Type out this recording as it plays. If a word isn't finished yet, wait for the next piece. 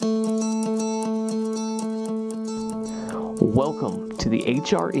Welcome to the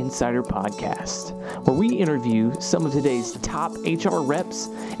HR Insider Podcast, where we interview some of today's top HR reps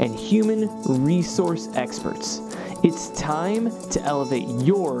and human resource experts. It's time to elevate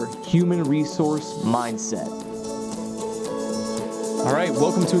your human resource mindset. All right,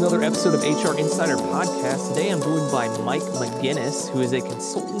 welcome to another episode of HR Insider Podcast. Today I'm joined by Mike McGinnis, who is a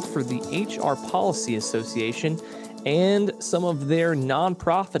consultant for the HR Policy Association and some of their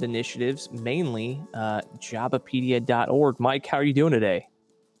nonprofit initiatives, mainly Jobopedia.org. Mike, how are you doing today?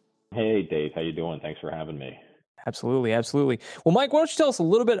 Hey, Dave. How you doing? Thanks for having me. Absolutely. Well, Mike, why don't you tell us a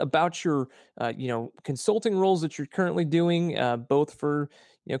little bit about your, consulting roles that you're currently doing, both for,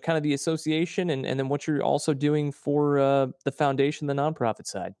 kind of the association and then what you're also doing for the foundation, the nonprofit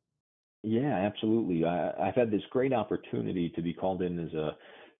side. Yeah, absolutely. I've had this great opportunity to be called in as a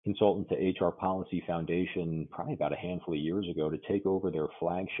consultant to HR Policy Foundation probably about a handful of years ago to take over their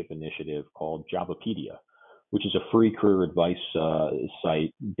flagship initiative called Jobopedia, which is a free career advice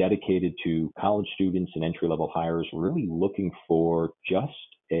site dedicated to college students and entry-level hires really looking for just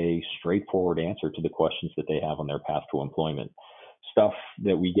a straightforward answer to the questions that they have on their path to employment. Stuff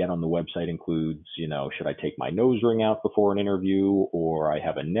that we get on the website includes, should I take my nose ring out before an interview, or I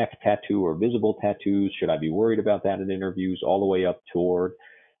have a neck tattoo or visible tattoos? Should I be worried about that in interviews? All the way up toward,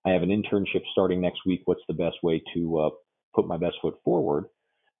 I have an internship starting next week. What's the best way to put my best foot forward?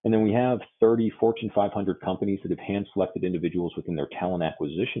 And then we have 30 Fortune 500 companies that have hand-selected individuals within their talent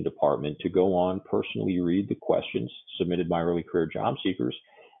acquisition department to go on, personally read the questions submitted by early career job seekers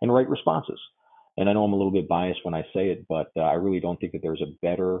and write responses. And I know I'm a little bit biased when I say it, but I really don't think that there's a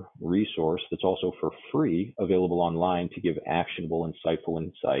better resource that's also for free available online to give actionable, insightful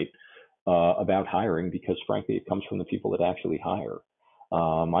insight about hiring, because frankly, it comes from the people that actually hire.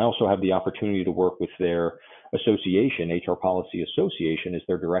 I also have the opportunity to work with their association, HR Policy Association, as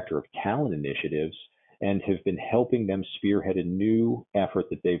their director of talent initiatives, and have been helping them spearhead a new effort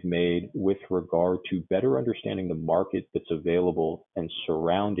that they've made with regard to better understanding the market that's available and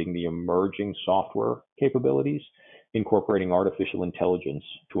surrounding the emerging software capabilities, incorporating artificial intelligence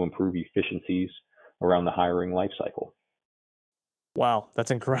to improve efficiencies around the hiring lifecycle. Wow,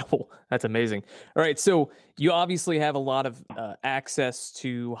 that's incredible. That's amazing. All right, so you obviously have a lot of access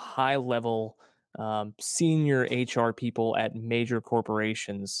to high-level senior HR people at major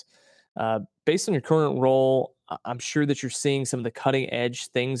corporations. Based on your current role, I'm sure that you're seeing some of the cutting-edge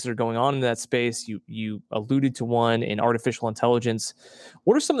things that are going on in that space. You alluded to one in artificial intelligence.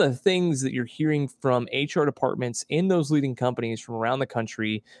 What are some of the things that you're hearing from HR departments in those leading companies from around the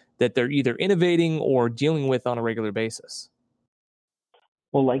country that they're either innovating or dealing with on a regular basis?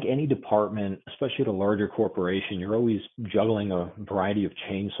 Well, like any department, especially at a larger corporation, you're always juggling a variety of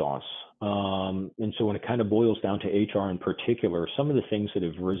chainsaws. And so when it kind of boils down to HR in particular, some of the things that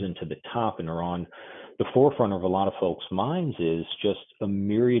have risen to the top and are on the forefront of a lot of folks' minds is just a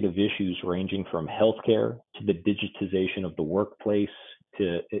myriad of issues ranging from healthcare to the digitization of the workplace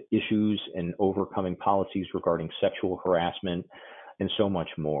to issues and overcoming policies regarding sexual harassment and so much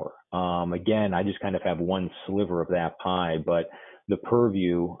more. Again, I just kind of have one sliver of that pie, but the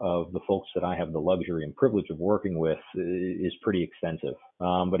purview of the folks that I have the luxury and privilege of working with is pretty extensive.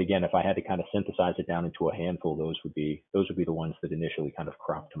 But again, if I had to kind of synthesize it down into a handful, those would be the ones that initially kind of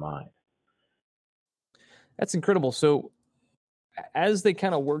crop to mind. That's incredible. So, as they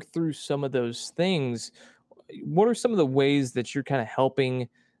kind of work through some of those things, what are some of the ways that you're kind of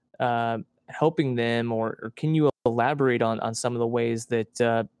uh, helping them, or can you elaborate on some of the ways that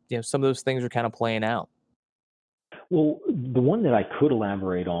some of those things are kind of playing out? Well, the one that I could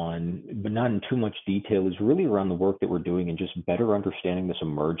elaborate on, but not in too much detail, is really around the work that we're doing and just better understanding this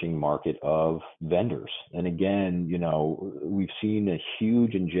emerging market of vendors. And again, we've seen a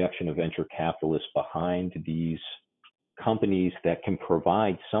huge injection of venture capitalists behind these companies that can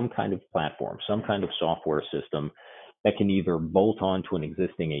provide some kind of platform, some kind of software system that can either bolt onto an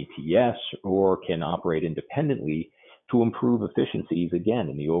existing ATS or can operate independently to improve efficiencies, again,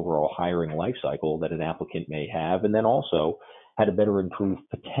 in the overall hiring lifecycle that an applicant may have, and then also how to better improve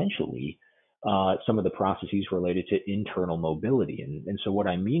potentially some of the processes related to internal mobility. And so what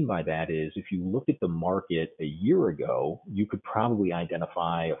I mean by that is if you look at the market a year ago, you could probably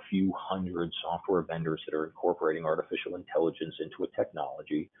identify a few hundred software vendors that are incorporating artificial intelligence into a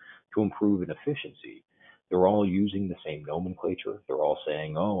technology to improve in efficiency. They're all using the same nomenclature. They're all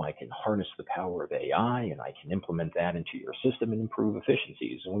saying, oh, I can harness the power of AI and I can implement that into your system and improve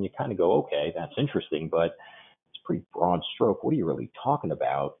efficiencies. And when you kind of go, okay, that's interesting, but it's a pretty broad stroke. What are you really talking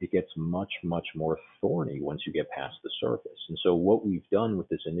about? It gets much, much more thorny once you get past the surface. And so what we've done with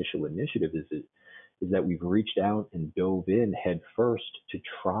this initial initiative is is that we've reached out and dove in head first to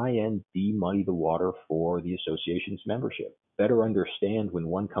try and demuddy the water for the association's membership. Better understand when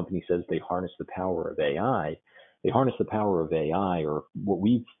one company says they harness the power of AI, they harness the power of AI, or what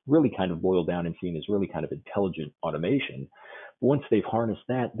we've really kind of boiled down and seen is really kind of intelligent automation. Once they've harnessed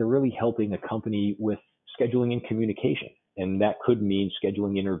that, they're really helping a company with scheduling and communication. And that could mean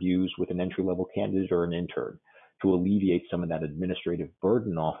scheduling interviews with an entry level candidate or an intern to alleviate some of that administrative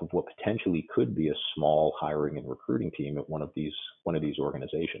burden off of what potentially could be a small hiring and recruiting team at one of these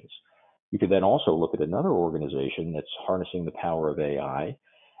organizations. You could then also look at another organization that's harnessing the power of AI,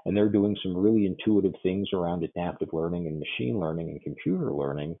 and they're doing some really intuitive things around adaptive learning and machine learning and computer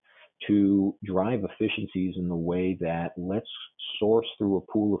learning to drive efficiencies in the way that let's source through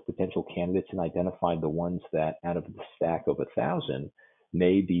a pool of potential candidates and identify the ones that out of the stack of 1,000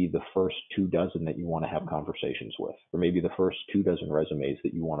 may be the first 24 that you want to have conversations with, or maybe the first 24 resumes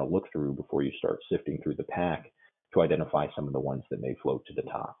that you want to look through before you start sifting through the pack to identify some of the ones that may float to the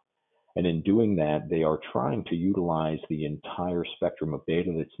top. And in doing that, they are trying to utilize the entire spectrum of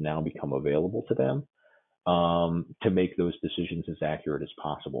data that's now become available to them to make those decisions as accurate as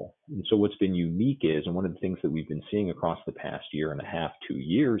possible. And so what's been unique is, and one of the things that we've been seeing across the past year and a half, 2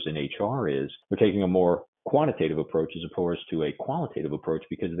 years in HR is they're taking a more quantitative approach as opposed to a qualitative approach,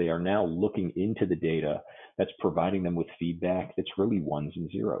 because they are now looking into the data that's providing them with feedback that's really ones and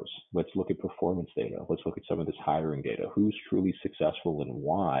zeros. Let's look at performance data. Let's look at some of this hiring data. Who's truly successful and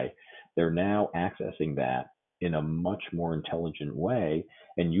why? They're now accessing that in a much more intelligent way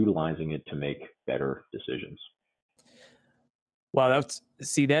and utilizing it to make better decisions. Wow, that's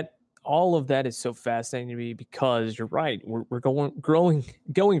see that all of that is so fascinating to me because you're right. We're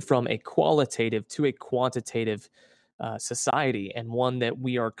going from a qualitative to a quantitative society, and one that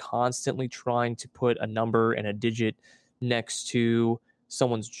we are constantly trying to put a number and a digit next to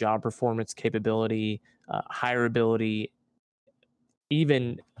someone's job performance capability, hireability,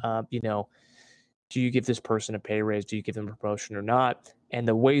 even do you give this person a pay raise? Do you give them a promotion or not? And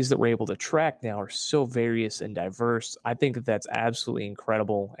the ways that we're able to track now are so various and diverse. I think that that's absolutely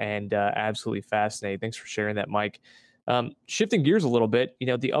incredible and absolutely fascinating. Thanks for sharing that, Mike. Shifting gears a little bit,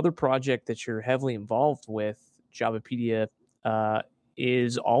 the other project that you're heavily involved with, Javapedia,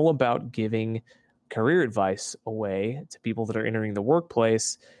 is all about giving career advice away to people that are entering the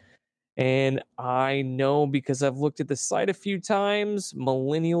workplace. And I know because I've looked at the site a few times,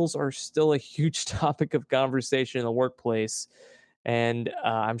 millennials are still a huge topic of conversation in the workplace. And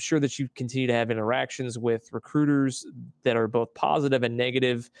I'm sure that you continue to have interactions with recruiters that are both positive and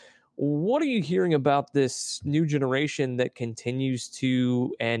negative. What are you hearing about this new generation that continues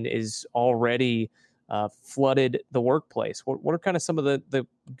to and is already flooded the workplace? What are kind of some of the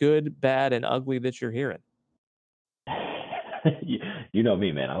good, bad, and ugly that you're hearing? you, you know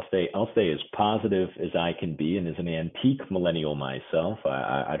me, man. I'll stay as positive as I can be, and as an antique millennial myself,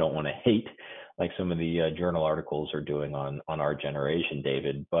 I don't want to hate like some of the journal articles are doing on our generation,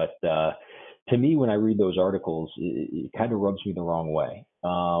 David. But to me, when I read those articles, it kind of rubs me the wrong way,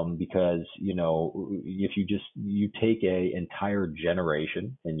 because if you take a entire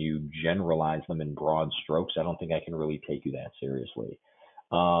generation and you generalize them in broad strokes, I don't think I can really take you that seriously.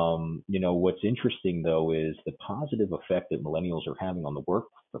 What's interesting though is the positive effect that millennials are having on the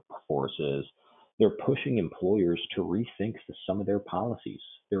workforce is they're pushing employers to rethink some of their policies.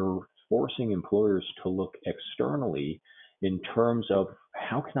 They're forcing employers to look externally in terms of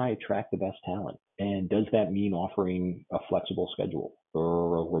how can I attract the best talent? And does that mean offering a flexible schedule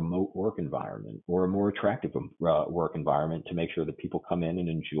or a remote work environment or a more attractive work environment to make sure that people come in and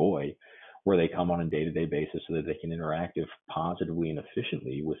enjoy where they come on a day-to-day basis so that they can interact positively and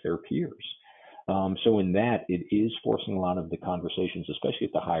efficiently with their peers. So in that, it is forcing a lot of the conversations, especially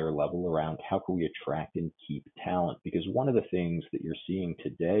at the higher level, around how can we attract and keep talent? Because one of the things that you're seeing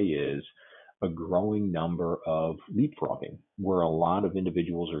today is a growing number of leapfrogging, where a lot of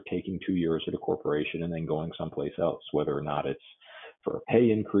individuals are taking 2 years at a corporation and then going someplace else, whether or not it's for a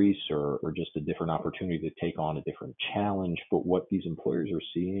pay increase or just a different opportunity to take on a different challenge. But what these employers are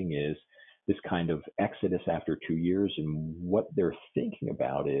seeing is this kind of exodus after 2 years. And what they're thinking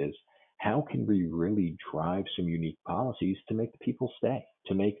about is how can we really drive some unique policies to make the people stay,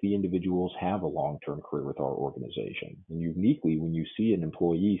 to make the individuals have a long-term career with our organization. And uniquely, when you see an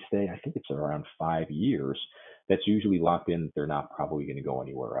employee stay, I think it's around 5 years, that's usually locked in that they're not probably going to go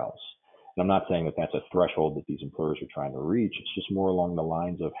anywhere else. And I'm not saying that that's a threshold that these employers are trying to reach. It's just more along the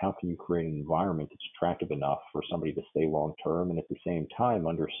lines of how can you create an environment that's attractive enough for somebody to stay long term, and at the same time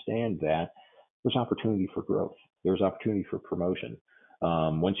understand that there's opportunity for growth. There's opportunity for promotion.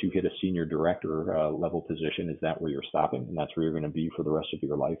 Once you hit a senior director level position, is that where you're stopping? And that's where you're going to be for the rest of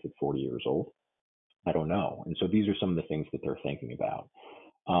your life at 40 years old? I don't know. And so these are some of the things that they're thinking about.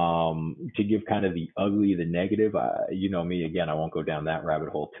 To give kind of the ugly, the negative, you know me again, I won't go down that rabbit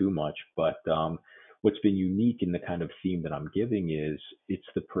hole too much, but what's been unique in the kind of theme that I'm giving is it's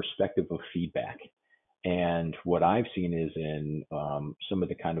the perspective of feedback. And what I've seen is in some of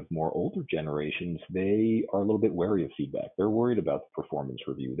the kind of more older generations, they are a little bit wary of feedback. They're worried about the performance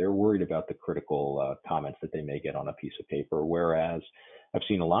review. They're worried about the critical comments that they may get on a piece of paper. Whereas I've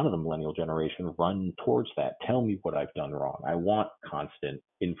seen a lot of the millennial generation run towards that. Tell me what I've done wrong. I want constant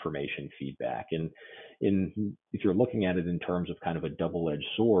information feedback. And if you're looking at it in terms of kind of a double-edged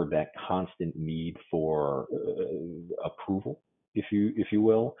sword, that constant need for approval, if you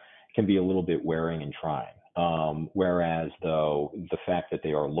will, can be a little bit wearing and trying. Whereas, though, the fact that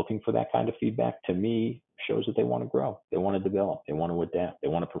they are looking for that kind of feedback to me shows that they want to grow, they want to develop, they want to adapt, they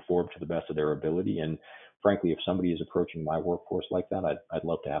want to perform to the best of their ability. And frankly, if somebody is approaching my workforce like that, I'd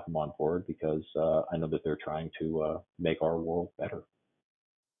love to have them on board because I know that they're trying to make our world better.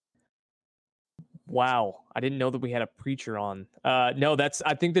 Wow, I didn't know that we had a preacher on. No, that's.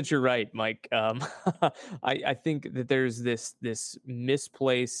 I think that you're right, Mike. I think that there's this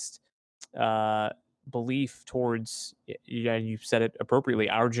misplaced uh, belief towards. Yeah, you said it appropriately.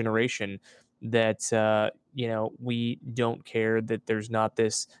 Our generation that we don't care, that there's not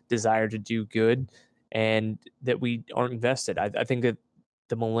this desire to do good, and that we aren't invested. I think that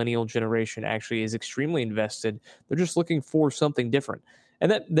the millennial generation actually is extremely invested. They're just looking for something different,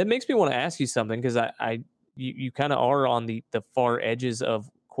 and that makes me want to ask you something, because you kind of are on the far edges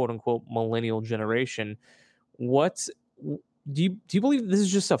of quote unquote millennial generation. What do you believe this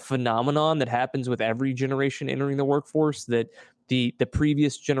is just a phenomenon that happens with every generation entering the workforce, that the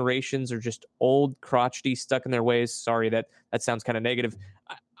previous generations are just old, crotchety, stuck in their ways? Sorry, that sounds kind of negative.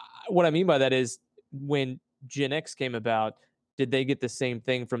 What I mean by that is, when Gen X came about, did they get the same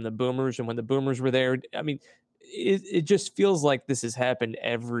thing from the boomers? And when the boomers were there, I mean, it just feels like this has happened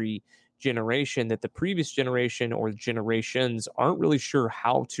every generation, that the previous generation or generations aren't really sure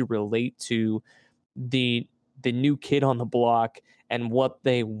how to relate to the the new kid on the block and what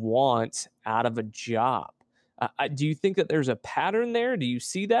they want out of a job. Do you think that there's a pattern there? Do you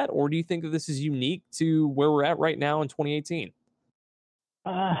see that, or do you think that this is unique to where we're at right now in 2018?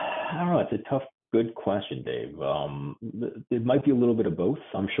 I don't know. It's a tough, good question, Dave. It might be a little bit of both.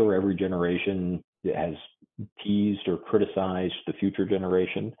 I'm sure every generation has teased or criticized the future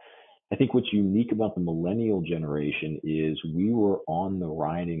generation. I think what's unique about the millennial generation is we were on the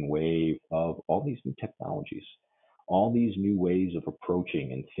riding wave of all these new technologies, all these new ways of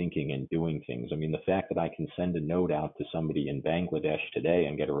approaching and thinking and doing things. I mean, the fact that I can send a note out to somebody in Bangladesh today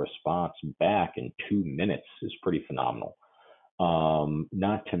and get a response back in 2 minutes is pretty phenomenal.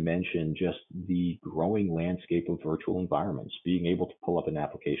 Not to mention just the growing landscape of virtual environments, being able to pull up an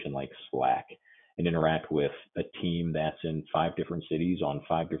application like Slack and interact with a team that's in 5 different cities on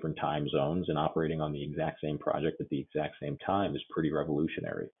 5 different time zones and operating on the exact same project at the exact same time is pretty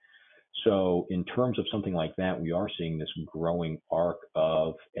revolutionary. So, in terms of something like that, we are seeing this growing arc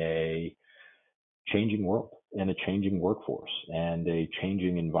of a changing world and a changing workforce and a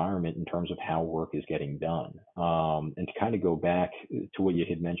changing environment in terms of how work is getting done. And to kind of go back to what you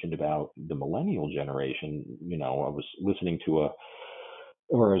had mentioned about the millennial generation, I was listening to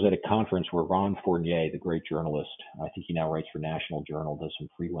or I was at a conference where Ron Fournier, the great journalist, I think he now writes for National Journal, does some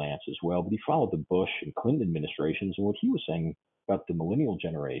freelance as well, but he followed the Bush and Clinton administrations. And what he was saying about the millennial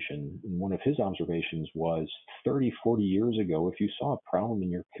generation, and one of his observations was 30, 40 years ago, if you saw a problem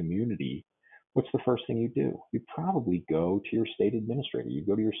in your community, what's the first thing you do? You probably go to your state administrator, you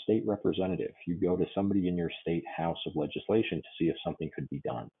go to your state representative, you go to somebody in your state house of legislation to see if something could be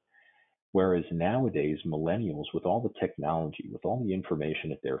done. Whereas nowadays, millennials, with all the technology, with all the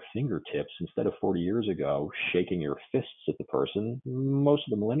information at their fingertips, instead of 40 years ago shaking your fists at the person, most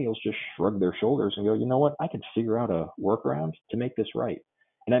of the millennials just shrug their shoulders and go, you know what, I can figure out a workaround to make this right.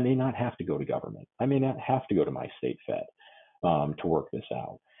 And I may not have to go to government. I may not have to go to my state fed to work this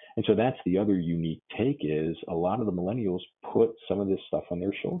out. And so that's the other unique take is a lot of the millennials put some of this stuff on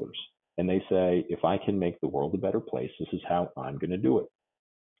their shoulders. And they say, if I can make the world a better place, this is how I'm going to do it.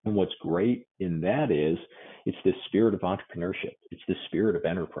 And what's great in that is it's this spirit of entrepreneurship. It's this spirit of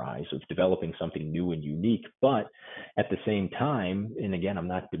enterprise, of developing something new and unique. But at the same time, and again, I'm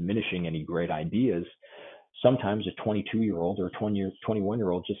not diminishing any great ideas, sometimes a 22-year-old or a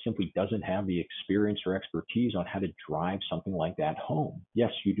 21-year-old just simply doesn't have the experience or expertise on how to drive something like that home. Yes,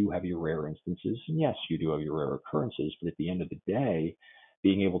 you do have your rare instances, and yes, you do have your rare occurrences, but at the end of the day,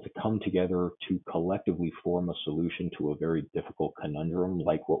 being able to come together to collectively form a solution to a very difficult conundrum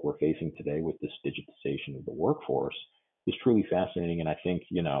like what we're facing today with this digitization of the workforce is truly fascinating. And I think,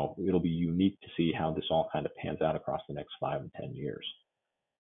 it'll be unique to see how this all kind of pans out across the next 5 and 10 years.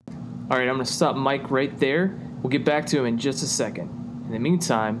 All right, I'm going to stop Mike right there. We'll get back to him in just a second. In the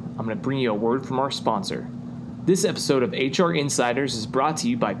meantime, I'm going to bring you a word from our sponsor. This episode of HR Insiders is brought to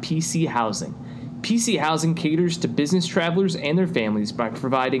you by PC Housing. PC Housing caters to business travelers and their families by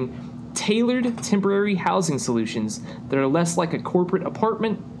providing tailored temporary housing solutions that are less like a corporate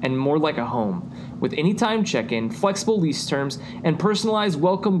apartment and more like a home. With anytime check-in, flexible lease terms, and personalized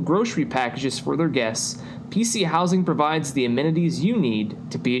welcome grocery packages for their guests, PC Housing provides the amenities you need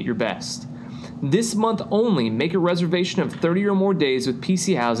to be at your best. This month only, make a reservation of 30 or more days with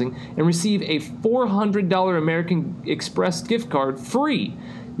PC Housing and receive a $400 American Express gift card free.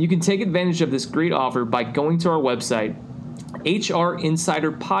 You can take advantage of this great offer by going to our website,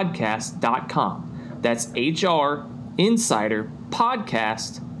 hrinsiderpodcast.com. That's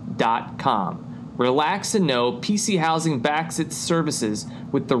hrinsiderpodcast.com. Relax and know PC Housing backs its services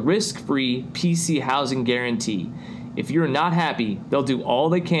with the risk-free PC Housing Guarantee. If you're not happy, they'll do all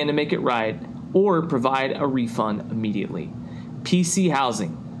they can to make it right or provide a refund immediately. PC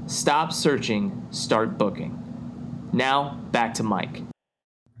Housing. Stop searching, start booking. Now, back to Mike.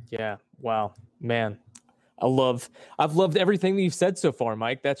 Yeah, wow, man. I've loved everything that you've said so far,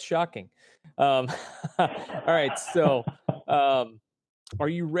 Mike. That's shocking. All right, so are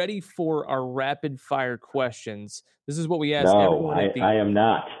you ready for our rapid fire questions? This is what we ask everyone at the... I am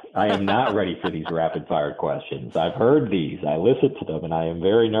not. I am not ready for these rapid fire questions. I've heard these. I listened to them, and I am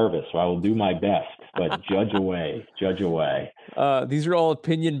very nervous, so I will do my best. But judge away. These are all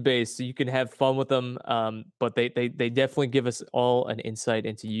opinion based, so you can have fun with them. But they definitely give us all an insight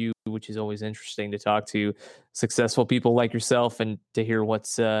into you, which is always interesting to talk to successful people like yourself and to hear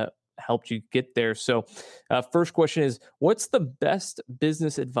what's helped you get there. So, first question is, what's the best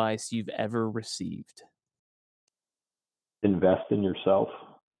business advice you've ever received? Invest in yourself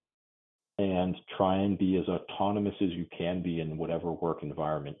and try and be as autonomous as you can be in whatever work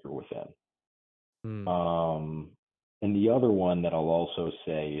environment you're within. And the other one that I'll also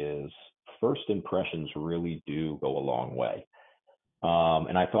say is first impressions really do go a long way.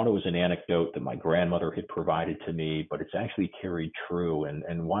 And I thought it was an anecdote that my grandmother had provided to me, but it's actually carried true.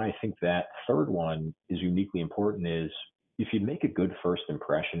 And why I think that third one is uniquely important is if you make a good first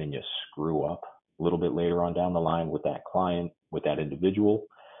impression and you screw up a little bit later on down the line with that client, with that individual,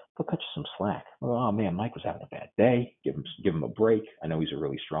 they'll cut you some slack. Oh man, Mike was having a bad day. Give him a break. I know he's a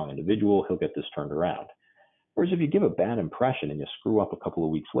really strong individual. He'll get this turned around. Whereas if you give a bad impression and you screw up a couple of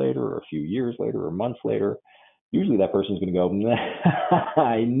weeks later or a few years later or months later, usually that person's going to go,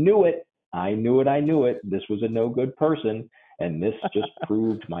 I knew it. This was a no good person. And this just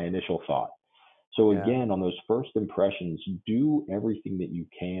proved my initial thought. So again, on those first impressions, do everything that you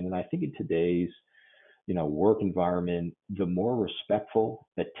can. And I think in today's, work environment, the more respectful,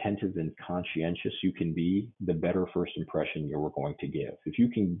 attentive, and conscientious you can be, the better first impression you're going to give. If you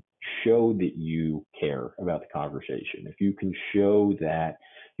can show that you care about the conversation, if you can show that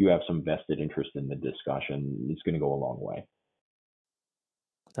you have some vested interest in the discussion, it's going to go a long way.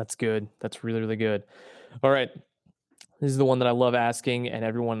 That's good. That's really, really good. All right. This is the one that I love asking and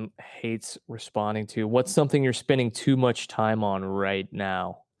everyone hates responding to. What's something you're spending too much time on right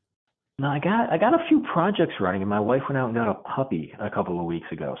now? No, I got a few projects running, and my wife went out and got a puppy a couple of weeks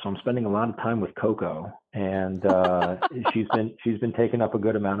ago. So I'm spending a lot of time with Coco, and she's been taking up a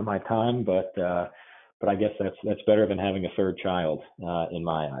good amount of my time. But I guess that's better than having a third child in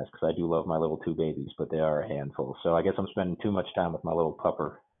my eyes, because I do love my little two babies, but they are a handful. So I guess I'm spending too much time with my little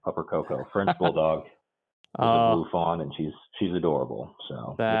pupper Coco, French bulldog. With a blue fawn, and she's adorable.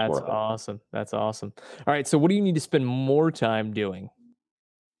 So that's awesome. That's awesome. All right. So what do you need to spend more time doing?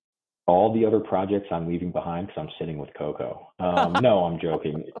 All the other projects I'm leaving behind because I'm sitting with Coco. No, I'm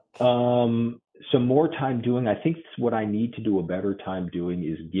joking. Some more time doing, I think what I need to do a better time doing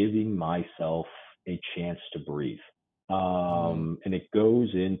is giving myself a chance to breathe. And it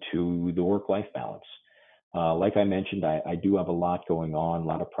goes into the work-life balance. Like I mentioned, I do have a lot going on, a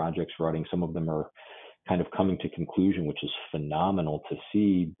lot of projects running. Some of them are kind of coming to conclusion, which is phenomenal to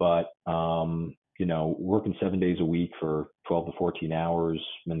see. But working 7 days a week for 12 to 14 hours,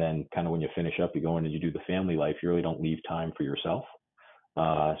 and then kind of when you finish up, you go in and you do the family life. You really don't leave time for yourself.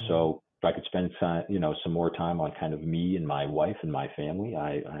 So if I could spend time, some more time on kind of me and my wife and my family,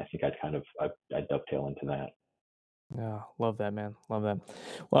 I think I'd dovetail into that. Yeah, love that, man. Love that.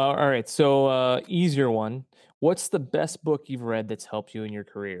 Well, all right. So easier one. What's the best book you've read that's helped you in your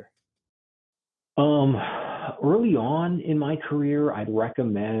career? Early on in my career, I'd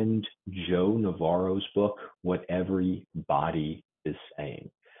recommend Joe Navarro's book, What Every Body is Saying.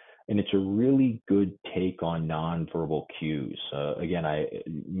 And it's a really good take on nonverbal cues. Again, I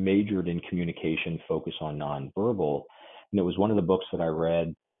majored in communication, focus on nonverbal, and it was one of the books that I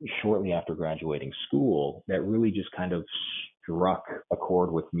read shortly after graduating school that really just kind of struck a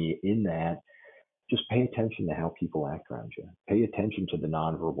chord with me in that just pay attention to how people act around you. Pay attention to the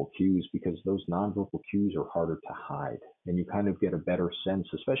nonverbal cues because those nonverbal cues are harder to hide. And you kind of get a better sense,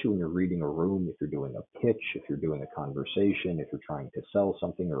 especially when you're reading a room, if you're doing a pitch, if you're doing a conversation, if you're trying to sell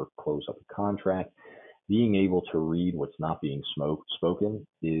something or close up a contract, being able to read what's not being spoken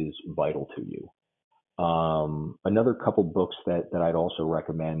is vital to you. Another couple books that I'd also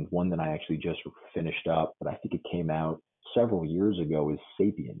recommend, one that I actually just finished up, but I think it came out several years ago, is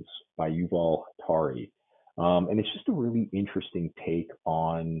Sapiens by Yuval Harari. And it's just a really interesting take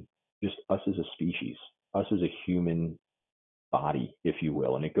on just us as a species, us as a human body, if you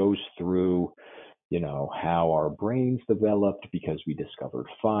will. And it goes through how our brains developed because we discovered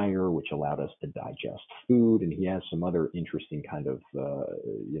fire, which allowed us to digest food. And he has some other interesting kind of,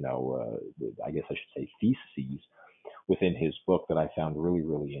 I guess I should say, theses within his book that I found really,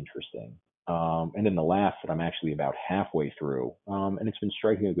 really interesting. And then the last that I'm actually about halfway through, and it's been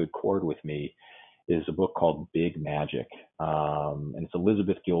striking a good chord with me, is a book called Big Magic, and it's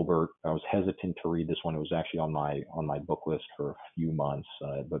Elizabeth Gilbert. I was hesitant to read this one. It was actually on my book list for a few months,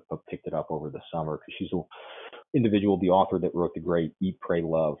 but picked it up over the summer because she's an individual, the author that wrote the great Eat, Pray,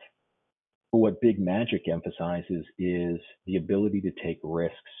 Love. But what Big Magic emphasizes is the ability to take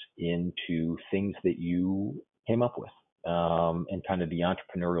risks into things that you came up with. And kind of the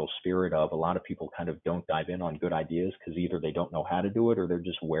entrepreneurial spirit of a lot of people kind of don't dive in on good ideas because either they don't know how to do it or they're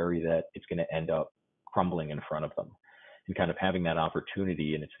just wary that it's going to end up crumbling in front of them. And kind of having that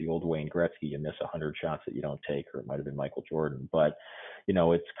opportunity, and it's the old Wayne Gretzky, you miss 100 shots that you don't take, or it might have been Michael Jordan, but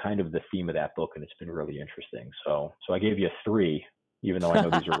it's kind of the theme of that book, and it's been really interesting. So I gave you 3, even though I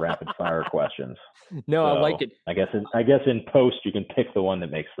know these are rapid fire questions. No, I like it. I guess in post you can pick the one that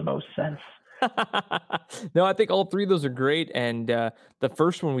makes the most sense. No, I think all 3 of those are great. And the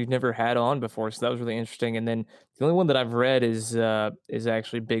first one we've never had on before, so that was really interesting. And then the only one that I've read is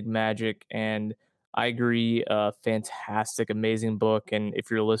actually Big Magic, and I agree, fantastic, amazing book. And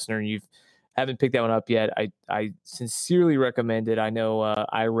if you're a listener and you haven't picked that one up yet, I sincerely recommend it. I know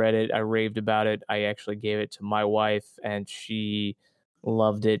I read it, I raved about it. I actually gave it to my wife, and she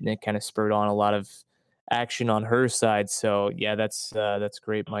loved it, and it kind of spurred on a lot of action on her side. So yeah, that's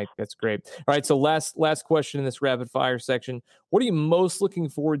great, Mike. That's great. All right. So last question in this rapid fire section. What are you most looking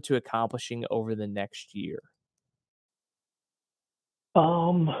forward to accomplishing over the next year?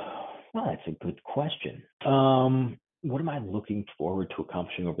 Well, that's a good question. What am I looking forward to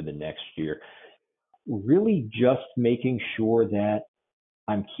accomplishing over the next year? Really just making sure that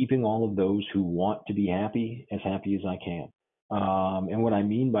I'm keeping all of those who want to be happy as I can. And what I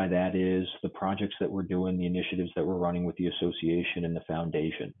mean by that is the projects that we're doing, the initiatives that we're running with the association and the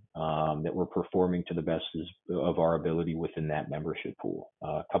foundation, that we're performing to the best of our ability within that membership pool.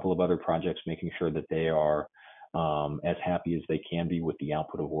 A couple of other projects, making sure that they are as happy as they can be with the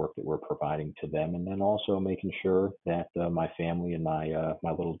output of work that we're providing to them, and then also making sure that my family and my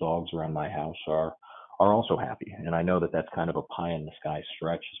little dogs around my house are also happy. And I know that that's kind of a pie in the sky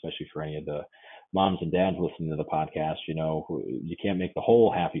stretch, especially for any of the moms and dads listening to the podcast. You can't make the whole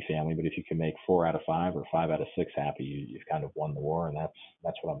happy family, but if you can make 4 out of 5 or 5 out of 6 happy, you've kind of won the war. And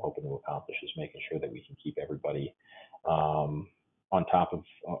that's what I'm hoping to accomplish, is making sure that we can keep everybody on top of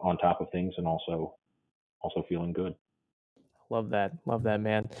things, and also feeling good. Love that. Love that,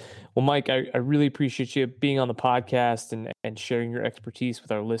 man. Well, Mike, I really appreciate you being on the podcast and sharing your expertise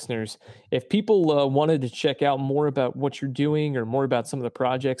with our listeners. If people wanted to check out more about what you're doing or more about some of the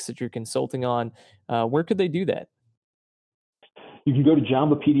projects that you're consulting on, where could they do that? You can go to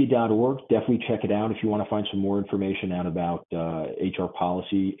jambopedia.org. Definitely check it out if you want to find some more information out about HR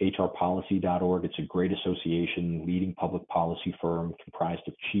policy. hrpolicy.org. It's a great association, leading public policy firm comprised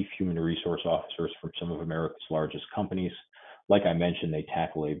of chief human resource officers from some of America's largest companies. Like I mentioned, they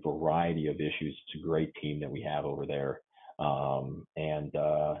tackle a variety of issues. It's a great team that we have over there.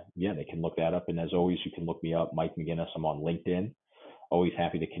 Yeah, they can look that up. And as always, you can look me up, Mike McGinnis. I'm on LinkedIn. Always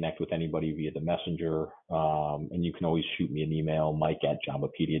happy to connect with anybody via the messenger. And you can always shoot me an email,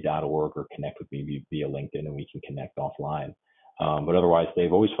 mike@jambopedia.org, or connect with me via LinkedIn, and we can connect offline. But otherwise,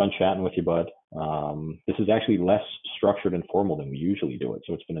 Dave, always fun chatting with you, bud. This is actually less structured and formal than we usually do it,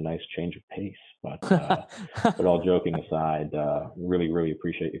 so it's been a nice change of pace. But all joking aside, really, really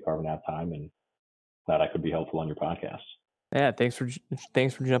appreciate you carving out time, and glad I could be helpful on your podcast. Yeah, thanks for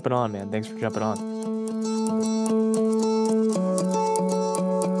jumping on, man. Thanks for jumping on.